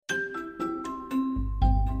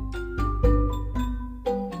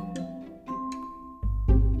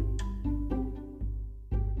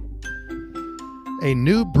A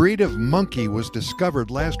new breed of monkey was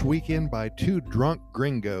discovered last weekend by two drunk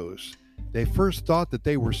gringos. They first thought that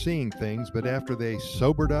they were seeing things, but after they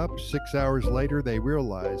sobered up 6 hours later, they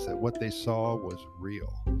realized that what they saw was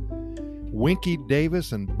real. Winky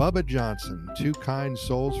Davis and Bubba Johnson, two kind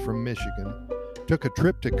souls from Michigan, took a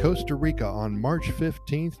trip to Costa Rica on March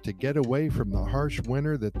 15th to get away from the harsh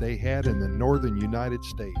winter that they had in the northern United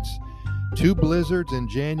States. 2 blizzards in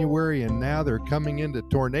January, and now they're coming into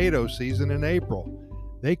tornado season in April.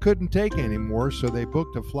 They couldn't take any more, so they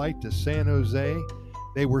booked a flight to San Jose.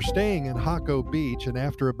 They were staying in Jaco Beach, and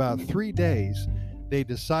after about 3 days, they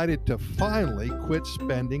decided to finally quit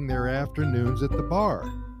spending their afternoons at the bar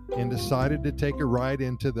and decided to take a ride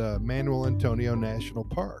into the Manuel Antonio National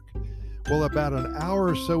Park. Well, about an hour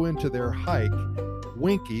or so into their hike,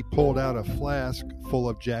 Winky pulled out a flask full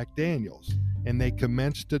of Jack Daniels, and they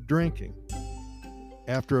commenced drinking.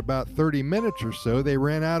 After about 30 minutes or so, they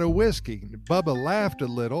ran out of whiskey. Bubba laughed a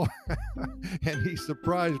little, and he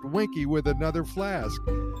surprised Winky with another flask,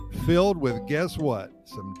 filled with, guess what?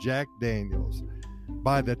 Some Jack Daniels.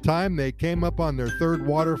 By the time they came up on their third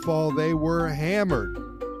waterfall, they were hammered.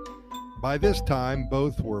 By this time,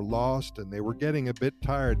 both were lost, and they were getting a bit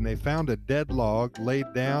tired, and they found a dead log, laid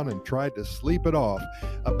down, and tried to sleep it off.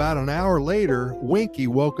 About an hour later, Winky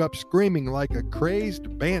woke up screaming like a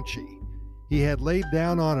crazed banshee. He had laid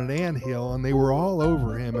down on an anthill, and they were all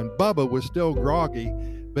over him, and Bubba was still groggy,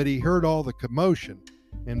 but he heard all the commotion.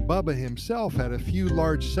 And Bubba himself had a few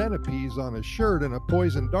large centipedes on his shirt and a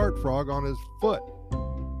poison dart frog on his foot.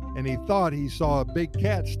 And he thought he saw a big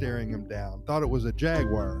cat staring him down, thought it was a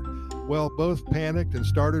jaguar. Well, both panicked and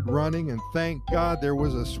started running, and thank God there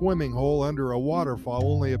was a swimming hole under a waterfall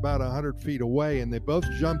only about 100 feet away, and they both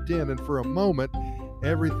jumped in, and for a moment,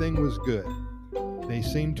 everything was good. They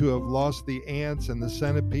seemed to have lost the ants and the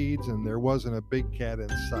centipedes, and there wasn't a big cat in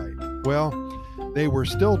sight. Well, they were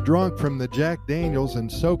still drunk from the Jack Daniels and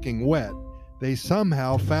soaking wet. They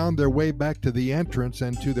somehow found their way back to the entrance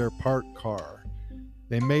and to their parked car.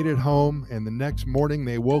 They made it home, and the next morning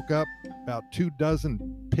they woke up. About 24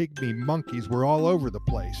 pygmy monkeys were all over the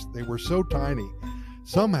place. They were so tiny.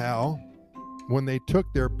 Somehow, when they took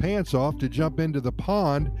their pants off to jump into the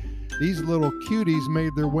pond, these little cuties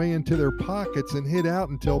made their way into their pockets and hid out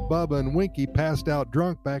until Bubba and Winky passed out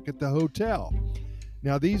drunk back at the hotel.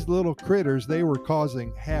 Now, these little critters, they were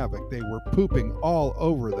causing havoc. They were pooping all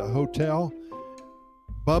over the hotel.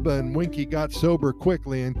 Bubba and Winky got sober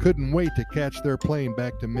quickly and couldn't wait to catch their plane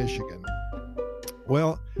back to Michigan.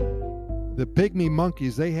 Well, the pygmy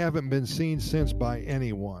monkeys, they haven't been seen since by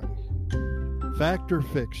anyone. Fact or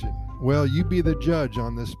fiction? Well, you be the judge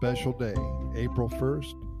on this special day, April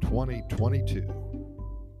 1st, 2022.